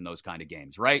 specializes in those kind of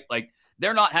games, right? Like,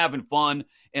 they're not having fun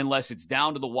unless it's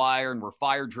down to the wire and we're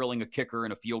fire drilling a kicker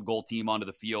and a field goal team onto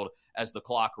the field as the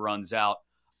clock runs out.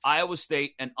 Iowa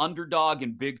State, an underdog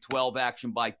in Big 12 action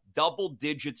by double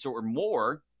digits or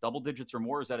more. Double digits or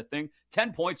more, is that a thing?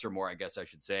 10 points or more, I guess I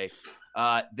should say.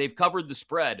 They've covered the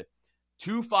spread.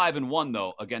 2-5-1,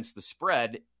 though, against the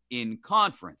spread in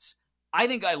conference. I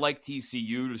think I like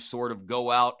TCU to sort of go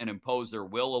out and impose their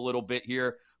will a little bit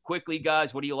here. Quickly,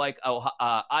 guys, what do you like?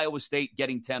 Iowa State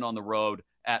getting 10 on the road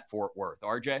at Fort Worth.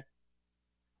 RJ?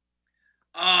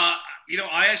 I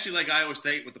actually like Iowa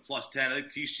State with the +10. I think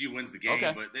TCU wins the game,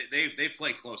 okay. But they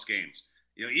play close games.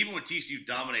 Even when TCU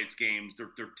dominates games,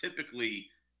 they're typically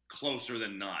closer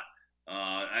than not.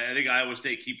 I think Iowa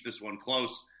State keeps this one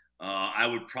close. I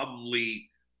would probably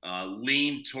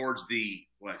lean towards the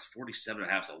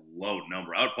 47.5 is a low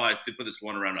number. I would probably put this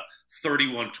one around a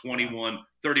 31-21,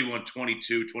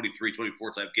 31-22,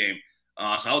 23-24 type game.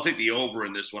 So I'll take the over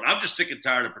in this one. I'm just sick and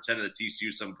tired of pretending that TCU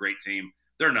is some great team.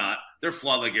 They're not. They're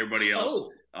flawed like everybody else.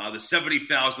 The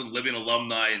 70,000 living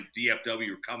alumni in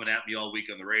DFW are coming at me all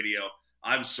week on the radio.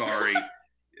 I'm sorry.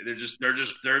 They're just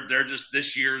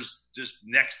this year's just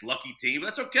next lucky team.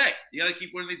 That's okay. You got to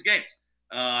keep winning these games.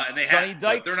 And Sonny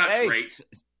Dykes, they're not great.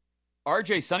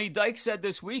 RJ, Sonny Dykes said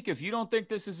this week, if you don't think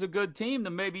this is a good team,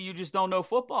 then maybe you just don't know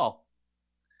football.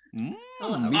 He's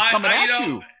coming at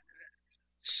you.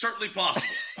 Certainly possible.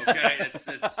 Okay,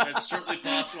 it's certainly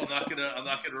possible. I'm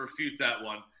not gonna refute that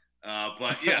one.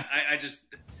 But yeah, I just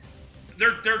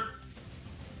they're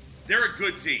a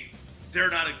good team. They're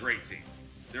not a great team.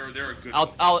 They're a good team.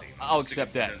 I'll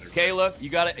accept that. Kayla, you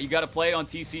got to play on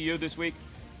TCU this week.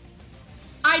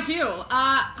 I do.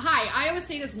 Hi, Iowa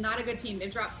State is not a good team.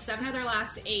 They've dropped 7 of their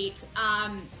last 8.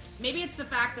 Maybe it's the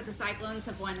fact that the Cyclones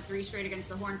have won 3 straight against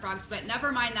the Horned Frogs, but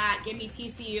never mind that. Give me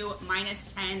TCU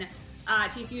 -10.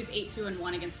 TCU's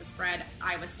 8-2-1 against the spread.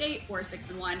 Iowa State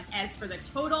 4-6-1. As for the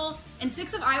total, in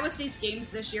 6 of Iowa State's games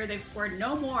this year, they've scored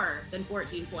no more than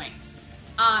 14 points.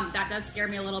 That does scare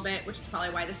me a little bit, which is probably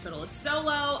why this total is so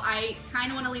low. I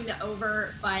kind of want to lean the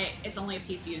over, but it's only if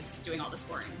TCU's doing all the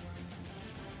scoring.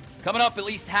 Coming up, at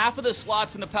least half of the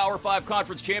slots in the Power 5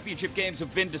 Conference Championship games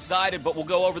have been decided, but we'll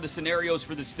go over the scenarios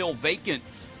for the still vacant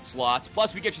slots.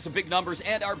 Plus, we get you some big numbers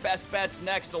and our best bets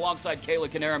next alongside Kayla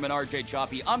Canarum and RJ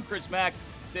Choppy. I'm Chris Mack.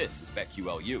 This is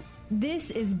BetQLU. This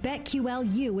is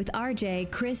BetQLU with RJ,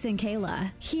 Chris, and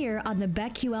Kayla. Here on the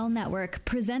BetQL Network,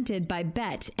 presented by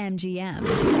BetMGM.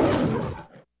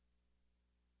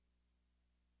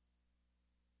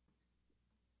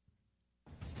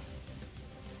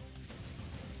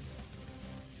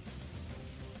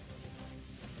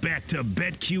 Back to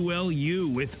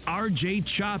BetQLU with RJ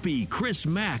Choppy, Chris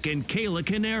Mack, and Kayla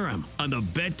Canarum on the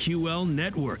BetQL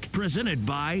Network, presented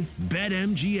by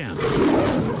BetMGM.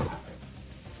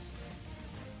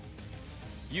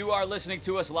 You are listening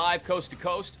to us live coast to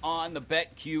coast on the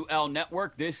BetQL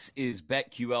Network. This is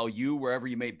BetQLU, wherever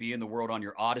you may be in the world, on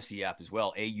your Odyssey app as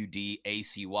well,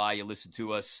 AUDACY. You listen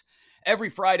to us every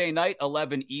Friday night,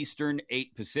 11 Eastern,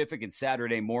 8 Pacific, and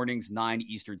Saturday mornings, 9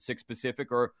 Eastern, 6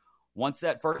 Pacific, or once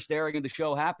that first airing of the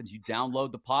show happens, you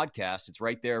download the podcast. It's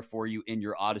right there for you in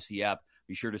your Odyssey app.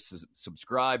 Be sure to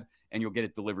subscribe, and you'll get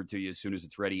it delivered to you as soon as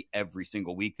it's ready every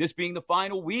single week. This being the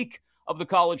final week of the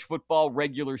college football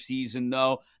regular season,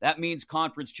 though, that means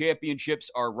conference championships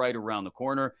are right around the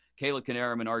corner. Kayla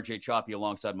Canarum and RJ Choppy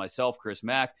alongside myself, Chris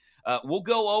Mack. We'll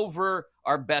go over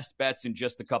our best bets in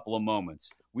just a couple of moments.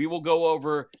 We will go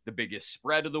over the biggest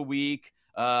spread of the week,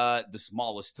 the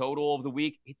smallest total of the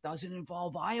week. It doesn't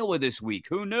involve Iowa this week.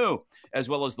 Who knew? As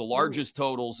well as the largest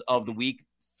totals of the week.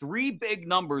 3 big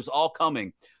numbers all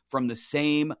coming from the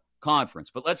same conference.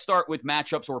 But let's start with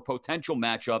matchups or potential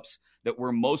matchups that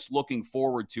we're most looking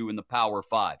forward to in the Power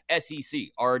 5.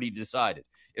 SEC, already decided.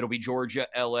 It'll be Georgia,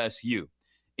 LSU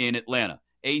in Atlanta.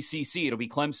 ACC, it'll be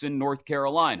Clemson, North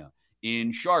Carolina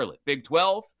in Charlotte. Big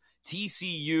 12,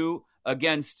 TCU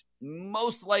against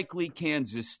most likely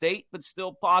Kansas State, but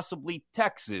still possibly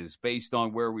Texas, based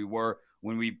on where we were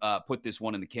when we put this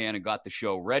one in the can and got the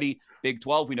show ready. Big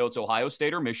 12, we know it's Ohio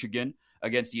State or Michigan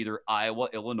against either Iowa,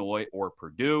 Illinois, or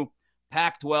Purdue.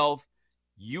 Pac-12,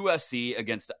 USC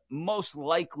against most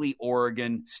likely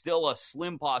Oregon. Still a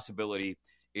slim possibility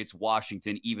it's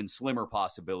Washington. Even slimmer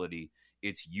possibility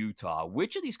it's Utah.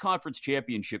 Which of these conference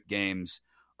championship games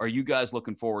are you guys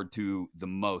looking forward to the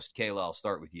most? Kayla, I'll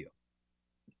start with you.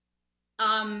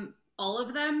 All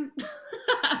of them.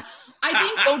 I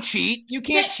think don't cheat. You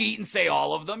can't cheat and say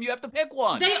all of them. You have to pick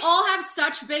one. They all have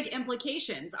such big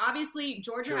implications. Obviously,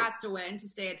 Georgia has to win to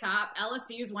stay atop.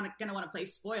 LSU is going to want to play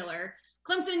spoiler.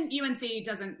 Clemson, UNC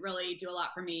doesn't really do a lot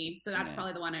for me, so that's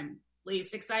probably the one I'm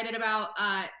least excited about.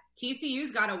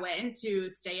 TCU's got to win to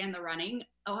stay in the running.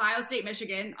 Ohio State,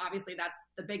 Michigan, obviously that's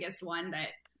the biggest one that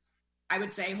I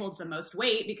would say holds the most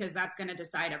weight because that's going to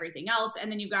decide everything else.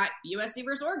 And then you've got USC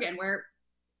versus Oregon, where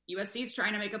USC is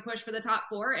trying to make a push for the top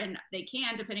 4, and they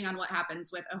can, depending on what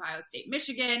happens with Ohio State,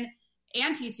 Michigan,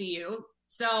 and TCU.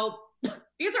 So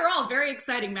these are all very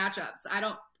exciting matchups. I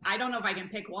don't know if I can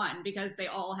pick one because they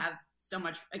all have so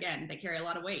much, again, they carry a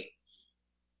lot of weight.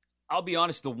 I'll be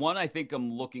honest, the one I think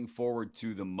I'm looking forward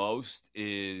to the most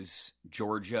is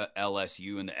Georgia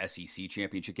LSU in the SEC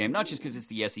championship game. Not just because it's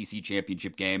the SEC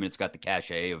championship game and it's got the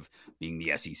cachet of being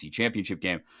the SEC championship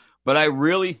game, but I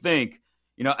really think,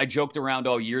 I joked around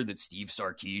all year that Steve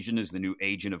Sarkisian is the new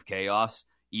agent of chaos,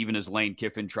 even as Lane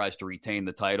Kiffin tries to retain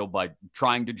the title by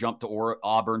trying to jump to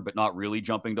Auburn, but not really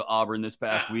jumping to Auburn this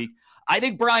past week. I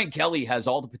think Brian Kelly has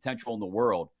all the potential in the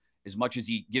world, as much as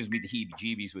he gives me the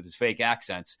heebie-jeebies with his fake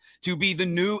accents, to be the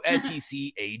new SEC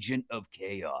agent of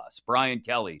chaos, Brian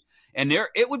Kelly. And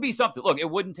it would be something. Look, it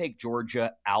wouldn't take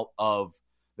Georgia out of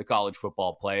the college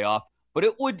football playoff, but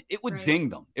it would right. Ding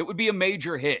them. It would be a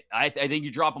major hit. I think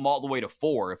you drop them all the way to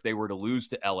 4 if they were to lose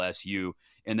to LSU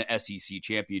in the SEC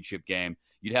championship game.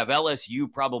 You'd have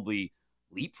LSU probably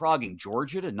leapfrogging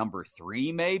Georgia to number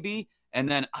 3 maybe. And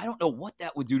then I don't know what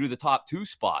that would do to the top 2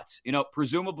 spots.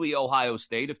 Presumably Ohio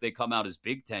State if they come out as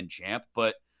Big Ten champ.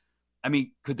 But, I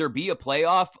mean, could there be a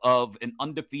playoff of an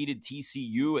undefeated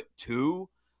TCU at 2,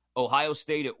 Ohio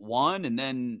State at 1, and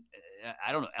then,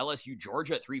 I don't know, LSU,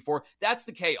 Georgia at 3, 4? That's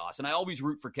the chaos. And I always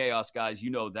root for chaos, guys.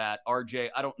 You know that. RJ,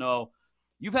 I don't know.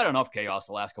 You've had enough chaos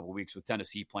the last couple of weeks with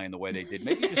Tennessee playing the way they did.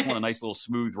 Maybe you just want a nice little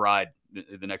smooth ride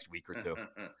the next week or 2.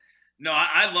 No,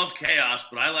 I love chaos,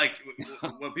 but I like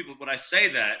when I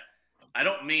say that, I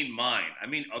don't mean mine. I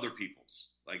mean other people's.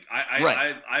 Like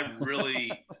I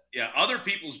really, other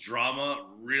people's drama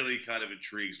really kind of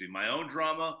intrigues me. My own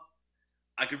drama,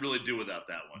 I could really do without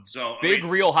that one. So big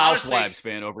Real Housewives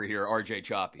fan over here, RJ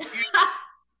Choppy.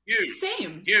 Huge,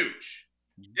 same, huge.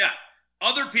 Yeah,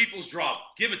 other people's drama,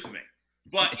 give it to me.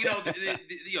 But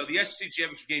the SEC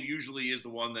championship game usually is the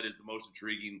one that is the most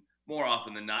intriguing more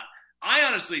often than not. I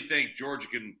honestly think Georgia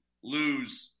can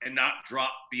lose and not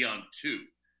drop beyond 2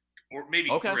 or maybe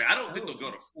 3. I don't think they'll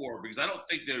go to 4 because I don't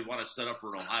think they would want to set up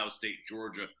for an Ohio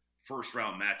State-Georgia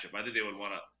first-round matchup. I think they would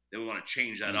want to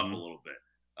change that up a little bit.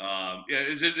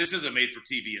 This is a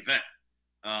made-for-TV event.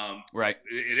 Right.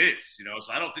 It is,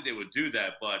 so I don't think they would do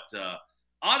that. But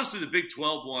honestly, the Big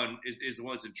 12 one is the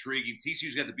one that's intriguing.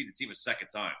 TCU's got to beat the team a second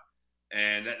time,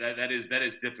 and that is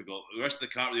difficult. The rest of the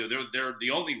conference, they're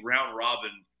the only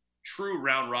true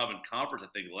round-robin conference, I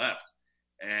think, left.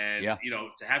 And,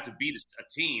 to have to beat a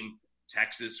team,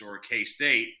 Texas or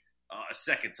K-State, a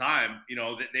second time,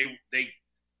 they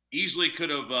easily could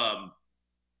have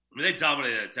they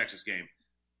dominated that Texas game.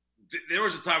 There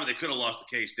was a time where they could have lost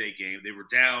the K-State game. They were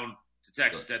down to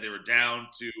Texas Tech. They were down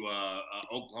to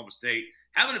Oklahoma State.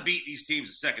 Having to beat these teams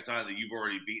a second time that you've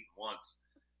already beaten once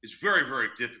is very, very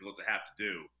difficult to have to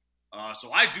do.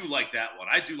 So I do like that one.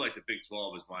 I do like the Big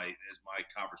 12 as my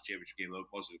conference championship game. I'm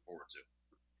most looking forward to.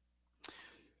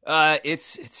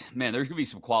 It's man, there's gonna be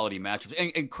some quality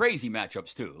matchups and crazy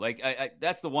matchups too. Like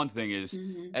that's the one thing is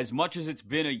as much as it's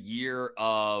been a year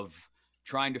of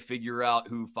trying to figure out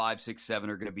who 5, 6, 7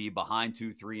 are going to be behind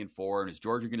 2, 3, and 4, and is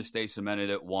Georgia going to stay cemented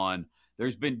at 1?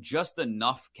 There's been just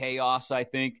enough chaos, I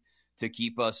think, to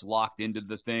keep us locked into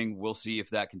the thing. We'll see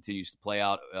if that continues to play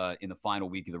out in the final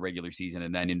week of the regular season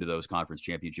and then into those conference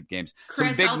championship games.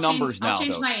 Chris, some big numbers now. I'll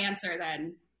change my answer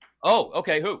then. Oh,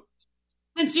 okay. Who?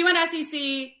 Since you went SEC,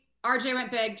 RJ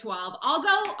went Big 12.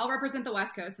 I'll represent the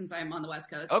West Coast since I'm on the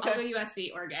West Coast. Okay. I'll go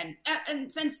USC, Oregon.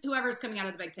 And since whoever's coming out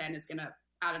of the Big Ten is going to,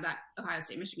 out of that Ohio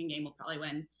State-Michigan game, will probably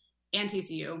win, and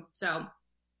TCU. So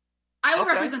I will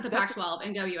represent the Pac-12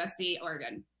 and go USC,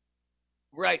 Oregon.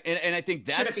 Right, and I think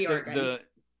that's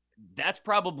that's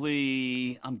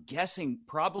probably, I'm guessing,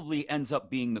 probably ends up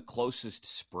being the closest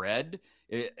spread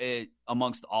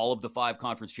amongst all of the 5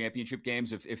 conference championship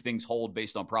games. If things hold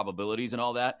based on probabilities and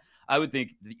all that, I would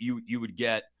think that you would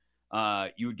get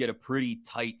a pretty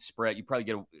tight spread. You probably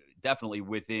get definitely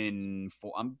within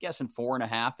 4, I'm guessing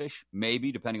 4.5-ish,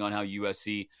 maybe, depending on how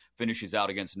USC finishes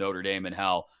out against Notre Dame and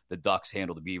how the Ducks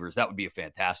handle the Beavers. That would be a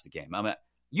fantastic game.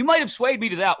 You might have swayed me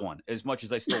to that one, as much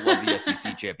as I still love the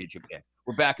SEC championship game.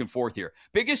 We're back and forth here.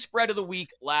 Biggest spread of the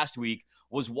week last week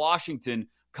was Washington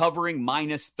covering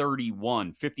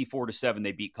 -31, 54-7.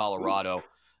 They beat Colorado.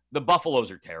 The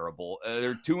Buffaloes are terrible.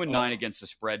 They're 2-9 against the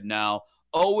spread now.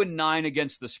 0-9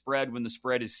 against the spread when the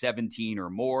spread is 17 or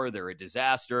more. They're a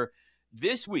disaster.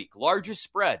 This week, largest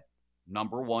spread,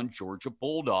 number 1 Georgia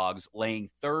Bulldogs laying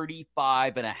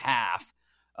 35.5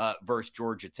 versus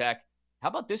Georgia Tech. How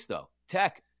about this, though?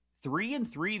 Tech,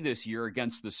 3-3 this year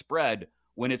against the spread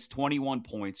when it's 21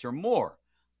 points or more.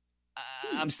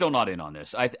 I'm still not in on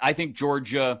this. I think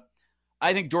Georgia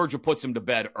puts them to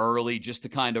bed early just to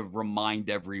kind of remind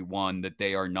everyone that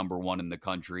they are number 1 in the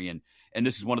country. And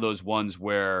this is one of those ones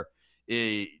where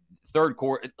late third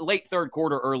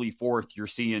quarter, early fourth, you're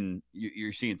seeing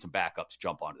some backups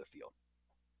jump onto the field.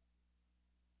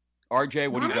 RJ,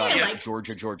 what do you got?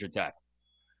 Georgia Tech.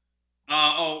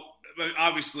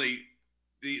 Obviously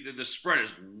the spread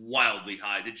is wildly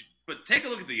high. But take a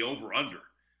look at the over/under.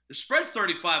 The spread's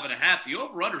 35.5. The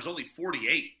over/under is only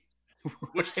 48,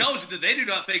 which tells you that they do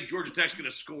not think Georgia Tech's going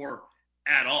to score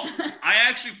at all.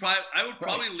 I would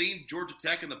probably lean Georgia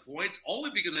Tech in the points only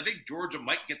because I think Georgia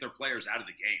might get their players out of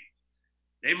the game.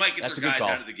 They might get their guys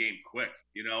out of the game quick.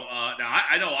 Now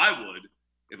I know I would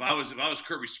if I was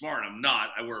Kirby Smart. I'm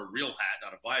not. I wear a real hat,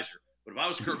 not a visor. But if I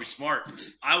was Kirby Smart,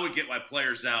 I would get my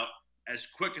players out as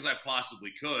quick as I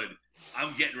possibly could.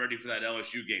 I'm getting ready for that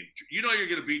LSU game. You know you're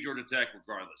going to beat Georgia Tech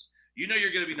regardless. You know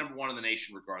you're going to be number 1 in the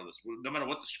nation regardless, no matter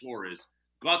what the score is.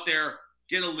 Go out there,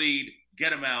 get a lead, get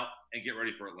them out, and get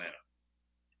ready for Atlanta.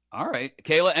 All right.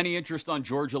 Kayla, any interest on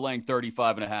Georgia laying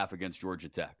 35.5 against Georgia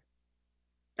Tech?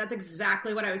 That's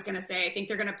exactly what I was going to say. I think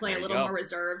they're going to play a little more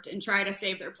reserved and try to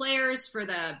save their players for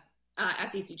the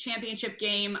SEC championship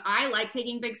game. I like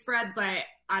taking big spreads, but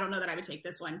I don't know that I would take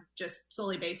this one just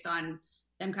solely based on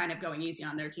them kind of going easy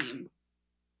on their team.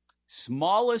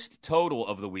 Smallest total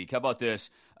of the week. How about this?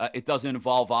 It doesn't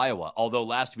involve Iowa, although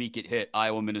last week it hit.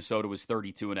 Iowa, Minnesota was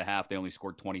 32.5. They only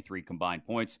scored 23 combined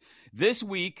points. This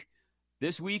week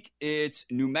it's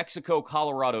New Mexico,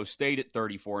 Colorado State at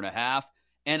 34.5.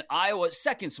 And Iowa's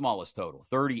second smallest total,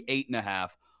 38.5,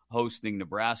 hosting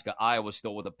Nebraska. Iowa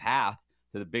still with a path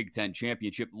to the Big Ten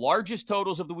championship. Largest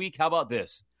totals of the week. How about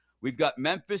this? We've got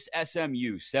Memphis,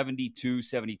 SMU,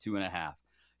 72.5.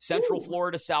 Central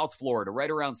Florida, South Florida, right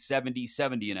around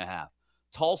 70.5.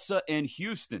 Tulsa and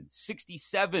Houston,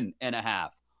 67.5.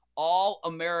 All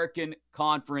American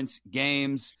Conference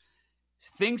games.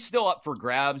 Things still up for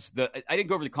grabs. I didn't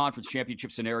go over the conference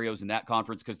championship scenarios in that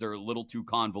conference because they're a little too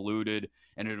convoluted,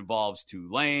 and it involves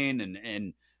Tulane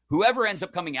and whoever ends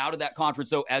up coming out of that conference,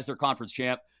 though, as their conference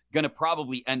champ, going to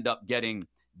probably end up getting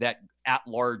that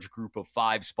at-large group of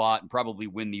 5 spot and probably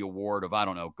win the award of, I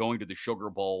don't know, going to the Sugar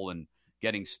Bowl and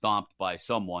getting stomped by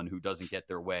someone who doesn't get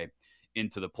their way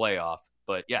into the playoff.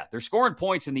 But yeah, they're scoring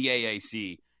points in the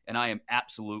AAC, and I am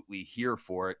absolutely here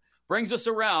for it. Brings us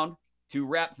around to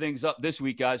wrap things up this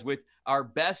week, guys, with our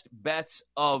best bets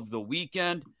of the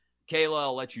weekend. Kayla,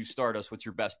 I'll let you start us. What's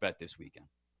your best bet this weekend?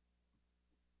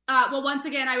 Well, once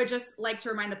again, I would just like to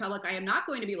remind the public I am not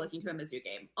going to be looking to a Mizzou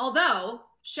game. Although,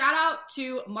 shout out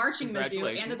to Marching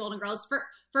Mizzou and the Golden Girls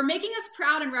for making us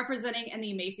proud and representing in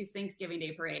the Macy's Thanksgiving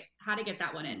Day Parade. How to get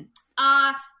that one in.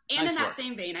 And nice in that work.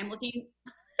 Same vein, I'm looking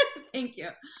 – thank you.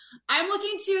 I'm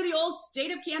looking to the old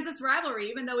State of Kansas rivalry,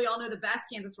 even though we all know the best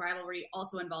Kansas rivalry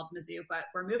also involved Mizzou. But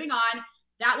we're moving on.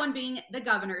 That one being the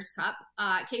Governor's Cup.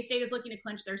 K-State is looking to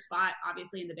clinch their spot,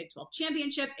 obviously, in the Big 12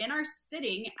 championship and are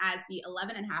sitting as the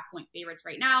 11.5-point favorites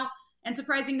right now. And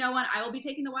surprising no one, I will be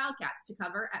taking the Wildcats to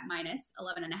cover at minus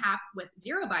 11.5 with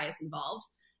zero bias involved.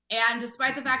 And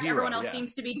despite the fact everyone else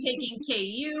seems to be taking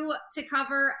KU to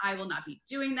cover, I will not be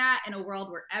doing that in a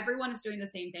world where everyone is doing the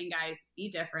same thing, guys.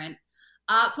 Be different.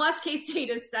 Plus, K-State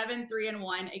is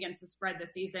 7-3-1 against the spread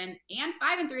this season and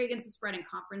 5-3 against the spread in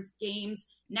conference games,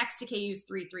 next to KU's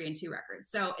 3-3-2 record.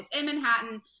 So it's in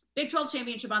Manhattan, Big 12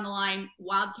 championship on the line.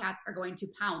 Wildcats are going to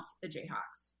pounce the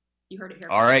Jayhawks. You heard it here.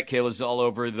 All right, Kayla's all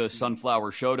over the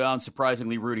Sunflower Showdown,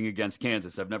 surprisingly rooting against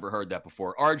Kansas. I've never heard that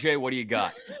before. RJ, what do you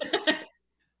got?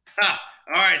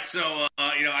 All right, so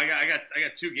I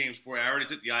got 2 games for you. I already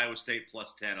took the Iowa State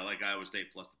plus 10. I like Iowa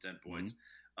State plus the 10 points.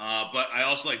 But I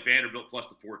also like Vanderbilt plus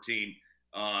the 14.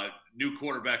 new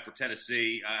quarterback for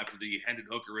Tennessee after the Hendon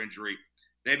Hooker injury.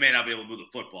 They may not be able to move the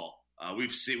football.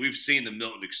 We've seen the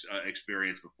Milton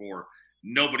experience before.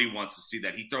 Nobody wants to see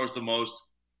that. He throws the most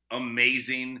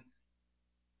amazing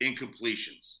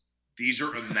incompletions. These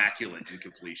are immaculate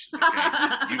incompletions.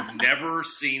 Okay? You've never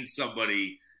seen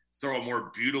somebody throw a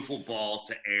more beautiful ball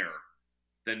to air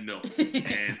than Milton,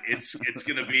 and it's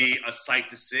going to be a sight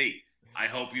to see. I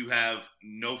hope you have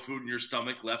no food in your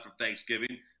stomach left from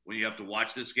Thanksgiving when you have to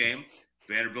watch this game.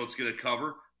 Vanderbilt's going to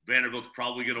cover. Vanderbilt's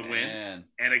probably going to win.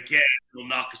 And again, it'll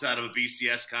knock us out of a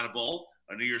BCS kind of bowl,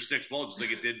 a New Year's Six bowl, just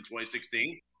like it did in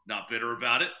 2016. Not bitter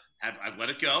about it. I've let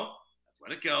it go.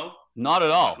 Not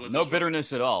at all. No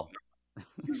bitterness at all.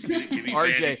 Give me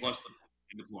RJ plus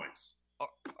the points.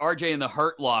 RJ in the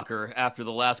hurt locker after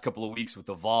the last couple of weeks with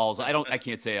the Vols. I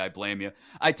can't say I blame you.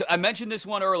 I mentioned this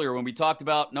one earlier when we talked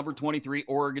about number 23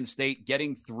 Oregon State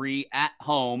getting 3 at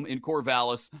home in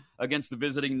Corvallis against the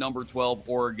visiting number 12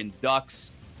 Oregon Ducks.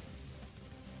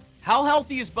 How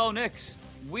healthy is Bo Nix?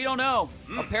 We don't know.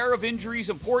 A pair of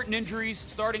injuries, important injuries,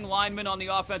 starting linemen on the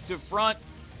offensive front,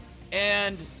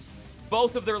 and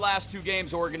both of their last 2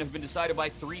 games, Oregon, have been decided by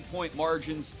 3-point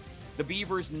margins. The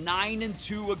Beavers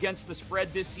 9-2 against the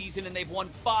spread this season, and they've won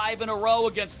 5 in a row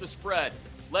against the spread.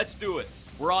 Let's do it.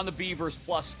 We're on the Beavers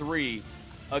 +3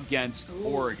 against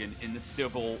Oregon in the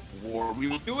Civil War. We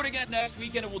will do it again next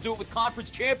weekend, and we'll do it with conference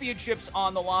championships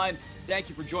on the line. Thank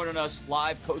you for joining us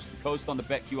live coast to coast on the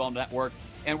BetQL Network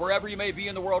and wherever you may be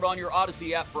in the world on your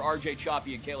Odyssey app. For RJ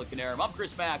Choppy and Kayla Canarum, I'm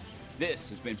Chris Mack. This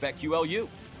has been BetQLU.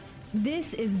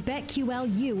 This is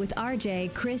BetQLU with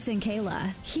RJ, Chris, and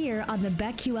Kayla, here on the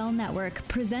BetQL Network,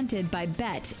 presented by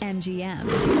BetMGM.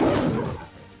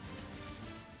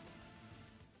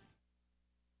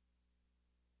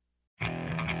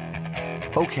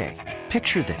 Okay,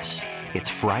 picture this. It's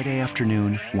Friday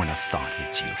afternoon when a thought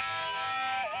hits you.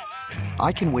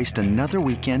 I can waste another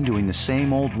weekend doing the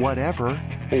same old whatever,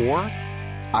 or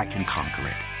I can conquer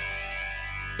it.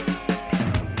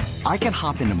 I can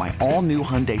hop into my all-new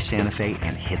Hyundai Santa Fe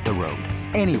and hit the road.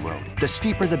 Any road. The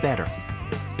steeper, the better.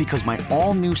 Because my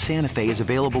all-new Santa Fe is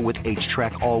available with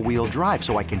H-Track all-wheel drive,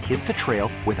 so I can hit the trail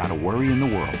without a worry in the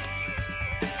world.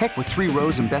 Heck, with 3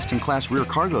 rows and best-in-class rear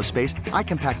cargo space, I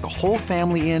can pack the whole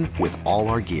family in with all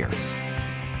our gear.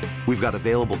 We've got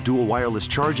available dual wireless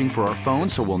charging for our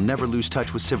phones, so we'll never lose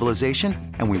touch with civilization,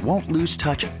 and we won't lose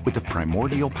touch with the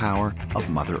primordial power of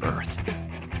Mother Earth.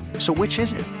 So which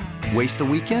is it? Waste the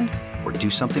weekend or do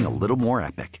something a little more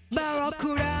epic?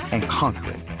 And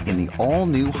conquer it in the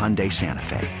all-new Hyundai Santa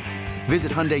Fe.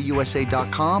 Visit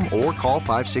HyundaiUSA.com or call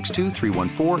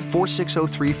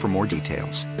 562-314-4603 for more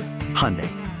details. Hyundai,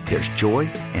 there's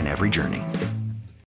joy in every journey.